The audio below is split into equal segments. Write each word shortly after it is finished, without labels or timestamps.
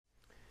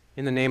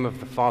In the name of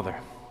the Father,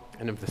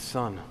 and of the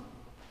Son,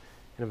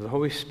 and of the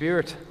Holy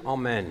Spirit,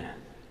 Amen.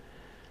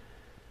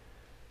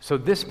 So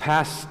this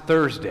past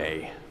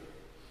Thursday,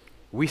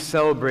 we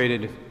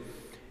celebrated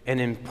an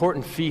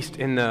important feast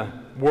in the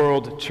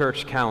world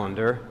church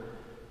calendar,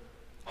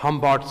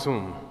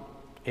 Hambartsum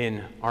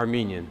in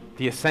Armenian,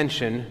 the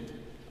Ascension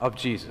of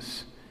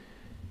Jesus.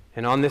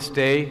 And on this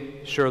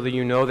day, surely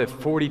you know that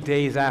 40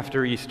 days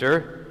after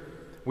Easter,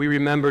 we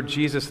remember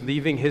Jesus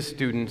leaving his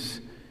students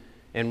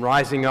and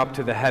rising up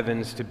to the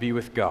heavens to be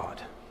with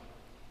God.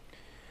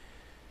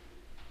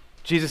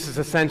 Jesus'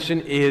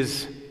 ascension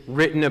is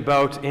written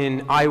about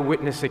in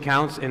eyewitness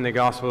accounts in the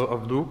Gospel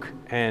of Luke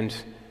and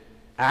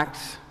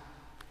Acts,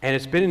 and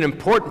it's been an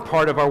important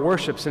part of our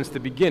worship since the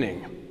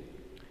beginning.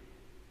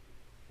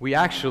 We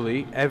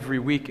actually, every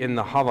week in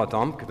the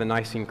Havadamk, the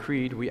Nicene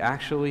Creed, we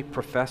actually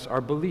profess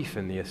our belief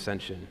in the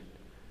ascension.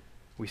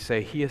 We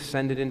say, he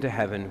ascended into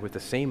heaven with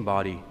the same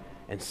body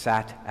and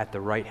sat at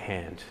the right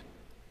hand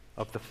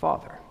of the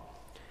Father.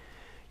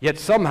 Yet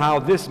somehow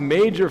this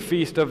major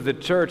feast of the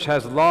church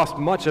has lost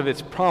much of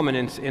its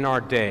prominence in our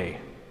day.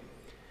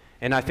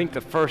 And I think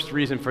the first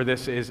reason for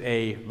this is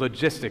a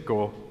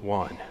logistical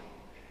one.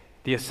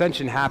 The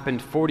ascension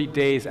happened 40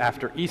 days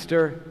after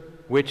Easter,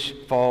 which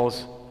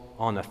falls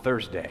on a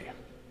Thursday.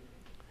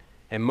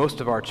 And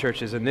most of our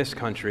churches in this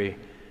country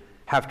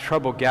have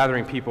trouble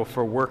gathering people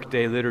for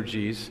workday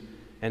liturgies,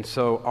 and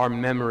so our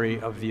memory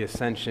of the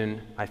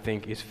ascension, I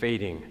think, is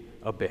fading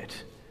a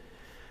bit.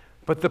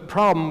 But the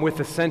problem with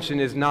ascension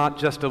is not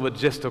just a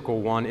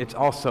logistical one, it's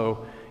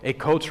also a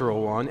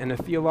cultural one and a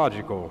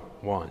theological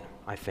one,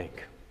 I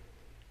think.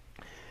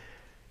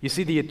 You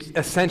see, the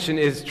ascension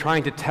is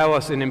trying to tell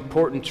us an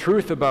important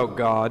truth about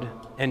God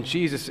and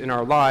Jesus in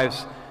our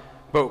lives,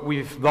 but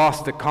we've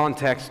lost the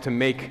context to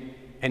make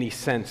any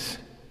sense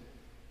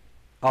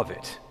of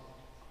it.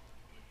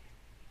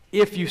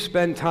 If you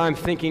spend time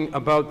thinking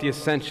about the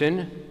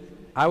ascension,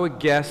 I would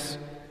guess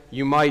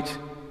you might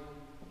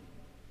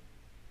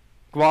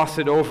gloss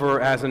it over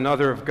as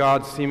another of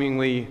God's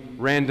seemingly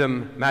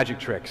random magic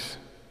tricks,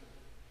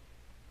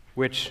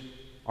 which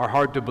are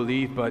hard to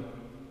believe, but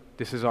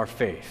this is our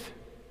faith.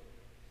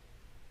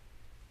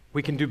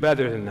 We can do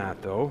better than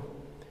that, though,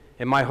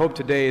 and my hope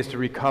today is to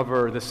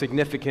recover the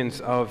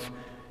significance of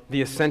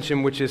the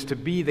ascension, which is to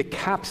be the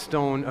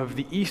capstone of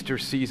the Easter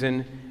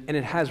season, and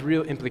it has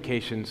real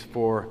implications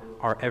for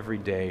our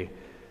everyday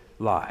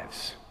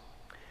lives.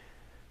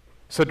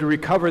 So to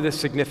recover this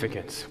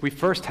significance, we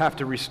first have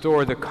to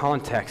restore the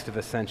context of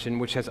ascension,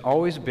 which has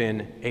always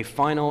been a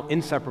final,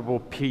 inseparable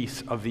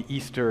piece of the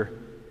Easter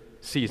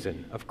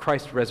season, of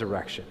Christ's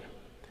resurrection.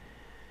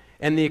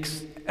 And the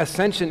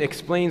ascension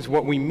explains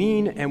what we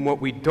mean and what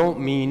we don't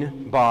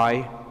mean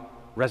by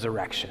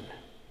resurrection.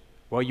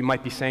 Well, you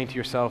might be saying to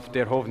yourself,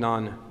 Der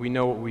Hovnan, we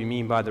know what we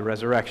mean by the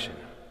resurrection.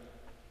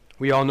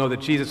 We all know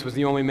that Jesus was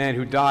the only man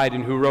who died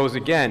and who rose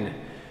again.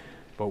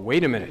 But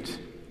wait a minute.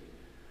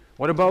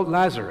 What about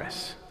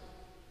Lazarus?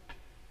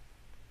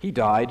 He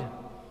died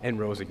and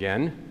rose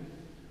again.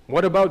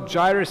 What about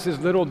Jairus'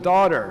 little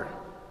daughter?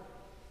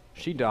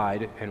 She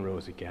died and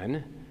rose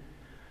again.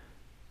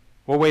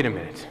 Well, wait a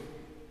minute.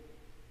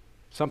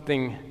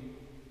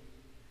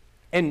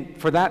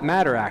 And for that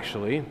matter,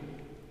 actually,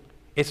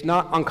 it's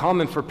not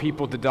uncommon for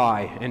people to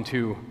die and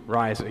to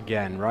rise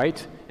again,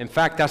 right? In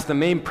fact, that's the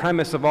main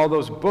premise of all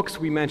those books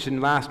we mentioned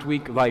last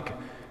week, like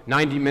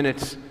 90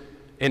 Minutes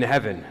in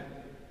Heaven.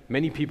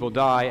 Many people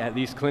die, at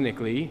least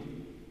clinically,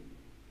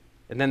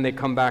 and then they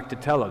come back to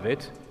tell of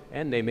it,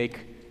 and they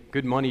make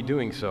good money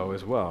doing so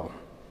as well.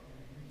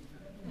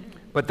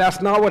 But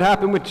that's not what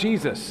happened with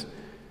Jesus.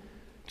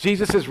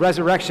 Jesus'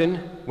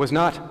 resurrection was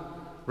not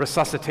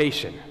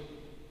resuscitation.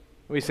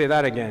 Let me say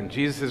that again.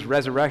 Jesus'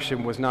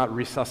 resurrection was not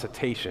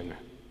resuscitation.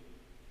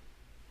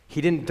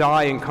 He didn't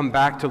die and come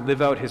back to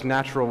live out his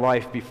natural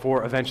life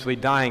before eventually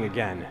dying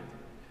again.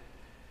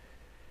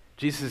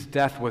 Jesus'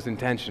 death was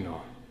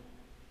intentional.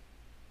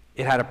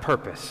 It had a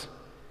purpose,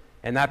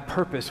 and that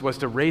purpose was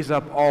to raise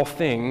up all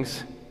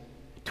things,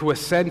 to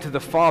ascend to the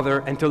Father,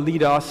 and to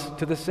lead us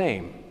to the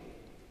same.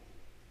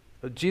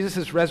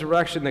 Jesus'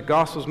 resurrection, the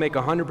Gospels make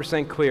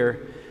 100%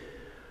 clear,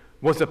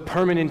 was a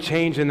permanent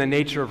change in the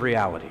nature of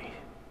reality,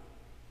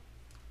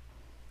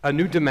 a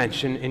new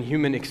dimension in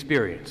human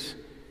experience.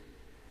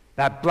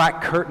 That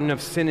black curtain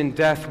of sin and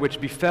death which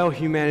befell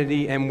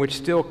humanity and which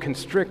still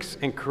constricts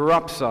and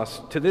corrupts us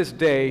to this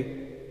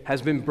day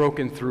has been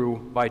broken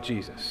through by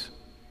Jesus,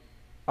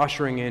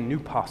 ushering in new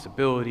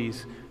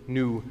possibilities,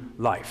 new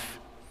life.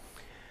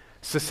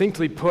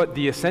 Succinctly put,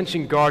 the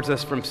ascension guards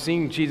us from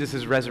seeing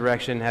Jesus'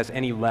 resurrection as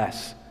any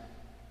less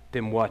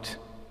than what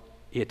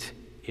it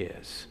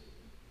is.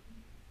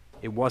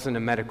 It wasn't a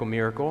medical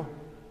miracle,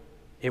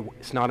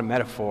 it's not a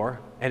metaphor,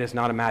 and it's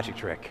not a magic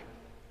trick.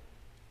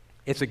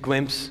 It's a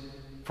glimpse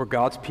for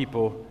God's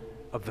people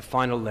of the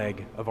final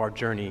leg of our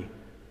journey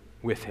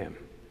with him.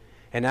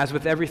 And as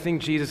with everything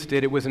Jesus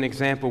did, it was an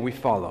example we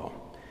follow.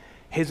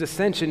 His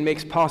ascension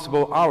makes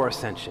possible our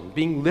ascension,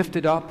 being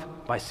lifted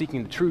up by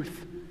seeking the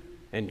truth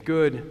and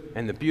good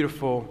and the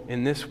beautiful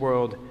in this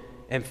world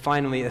and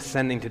finally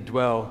ascending to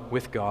dwell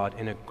with God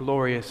in a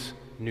glorious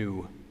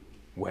new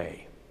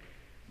way.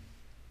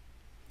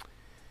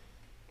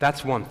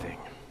 That's one thing.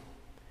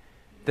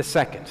 The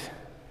second,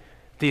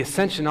 the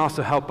ascension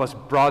also helped us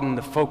broaden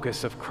the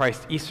focus of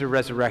Christ's Easter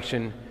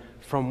resurrection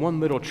from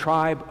one little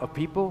tribe of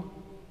people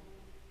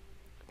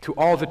to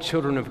all the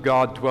children of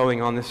God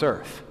dwelling on this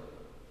earth.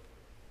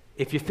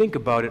 If you think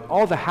about it,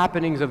 all the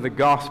happenings of the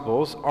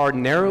Gospels are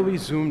narrowly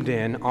zoomed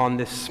in on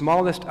this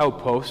smallest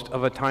outpost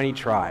of a tiny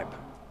tribe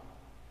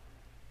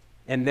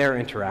and their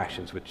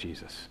interactions with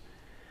Jesus.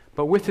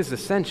 But with his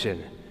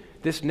ascension,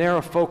 this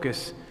narrow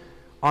focus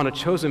on a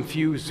chosen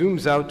few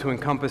zooms out to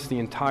encompass the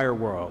entire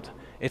world.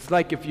 It's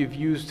like if you've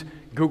used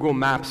Google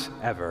Maps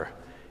ever.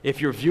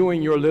 If you're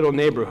viewing your little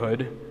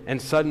neighborhood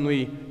and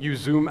suddenly you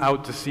zoom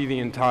out to see the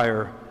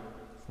entire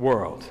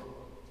world.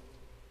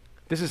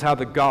 This is how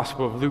the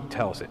Gospel of Luke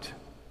tells it.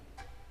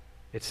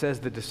 It says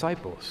the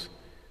disciples,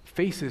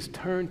 faces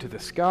turned to the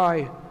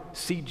sky,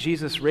 see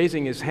Jesus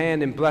raising his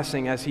hand in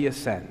blessing as he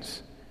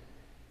ascends.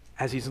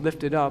 As he's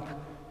lifted up,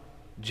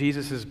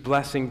 Jesus'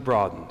 blessing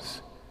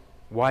broadens,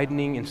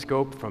 widening in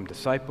scope from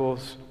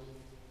disciples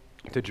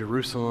to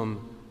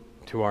Jerusalem,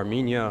 to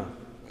Armenia,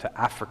 to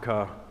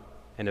Africa,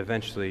 and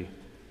eventually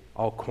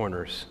all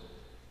corners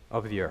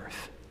of the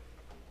earth.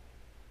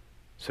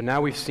 So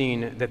now we've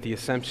seen that the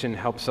ascension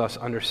helps us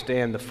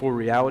understand the full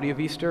reality of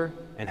Easter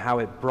and how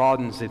it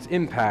broadens its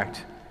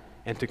impact.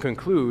 And to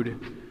conclude,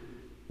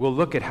 we'll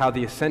look at how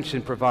the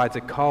ascension provides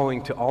a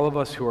calling to all of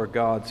us who are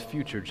God's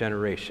future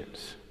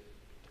generations.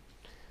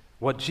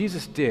 What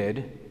Jesus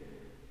did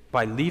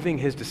by leaving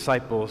his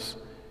disciples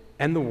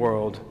and the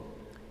world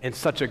in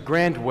such a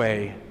grand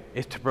way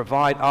is to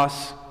provide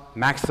us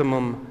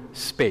maximum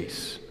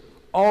space,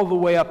 all the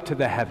way up to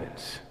the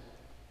heavens,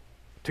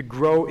 to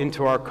grow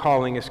into our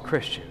calling as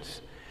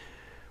Christians.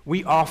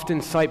 We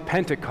often cite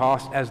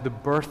Pentecost as the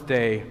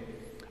birthday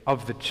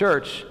of the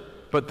church,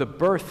 but the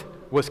birth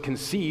was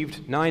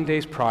conceived 9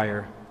 days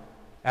prior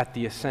at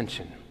the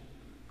ascension.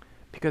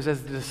 Because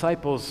as the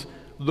disciples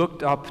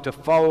looked up to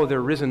follow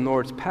their risen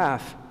Lord's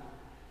path,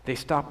 they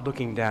stopped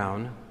looking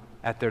down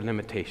at their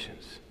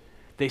limitations.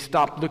 They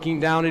stopped looking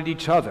down at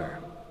each other,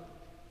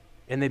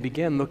 and they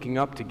began looking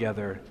up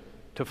together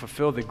to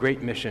fulfill the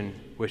great mission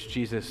which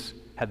Jesus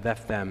had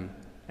left them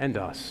and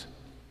us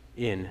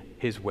in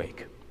his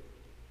wake.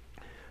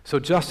 So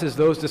just as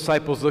those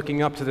disciples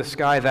looking up to the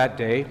sky that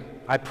day,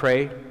 I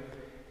pray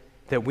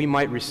that we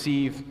might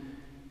receive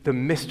the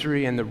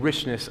mystery and the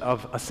richness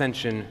of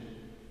ascension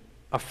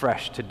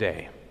afresh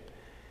today.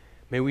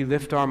 May we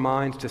lift our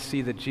minds to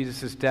see that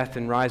Jesus' death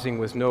and rising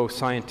was no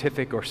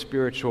scientific or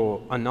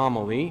spiritual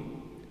anomaly,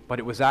 but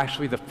it was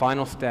actually the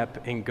final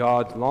step in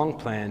God's long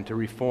plan to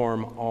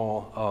reform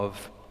all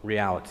of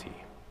reality.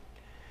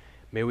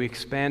 May we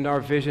expand our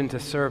vision to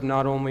serve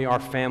not only our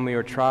family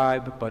or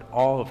tribe, but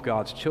all of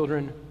God's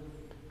children.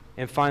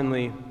 And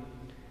finally,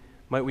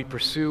 might we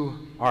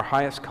pursue our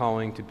highest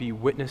calling to be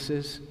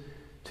witnesses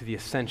to the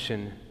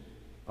ascension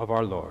of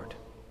our Lord,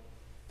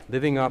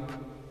 lifting up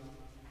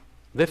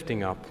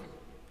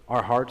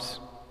our hearts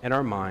and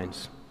our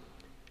minds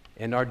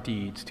and our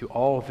deeds to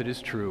all that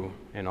is true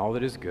and all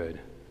that is good,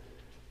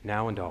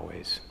 now and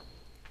always,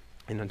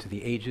 and unto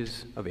the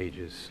ages of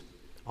ages.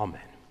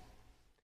 Amen.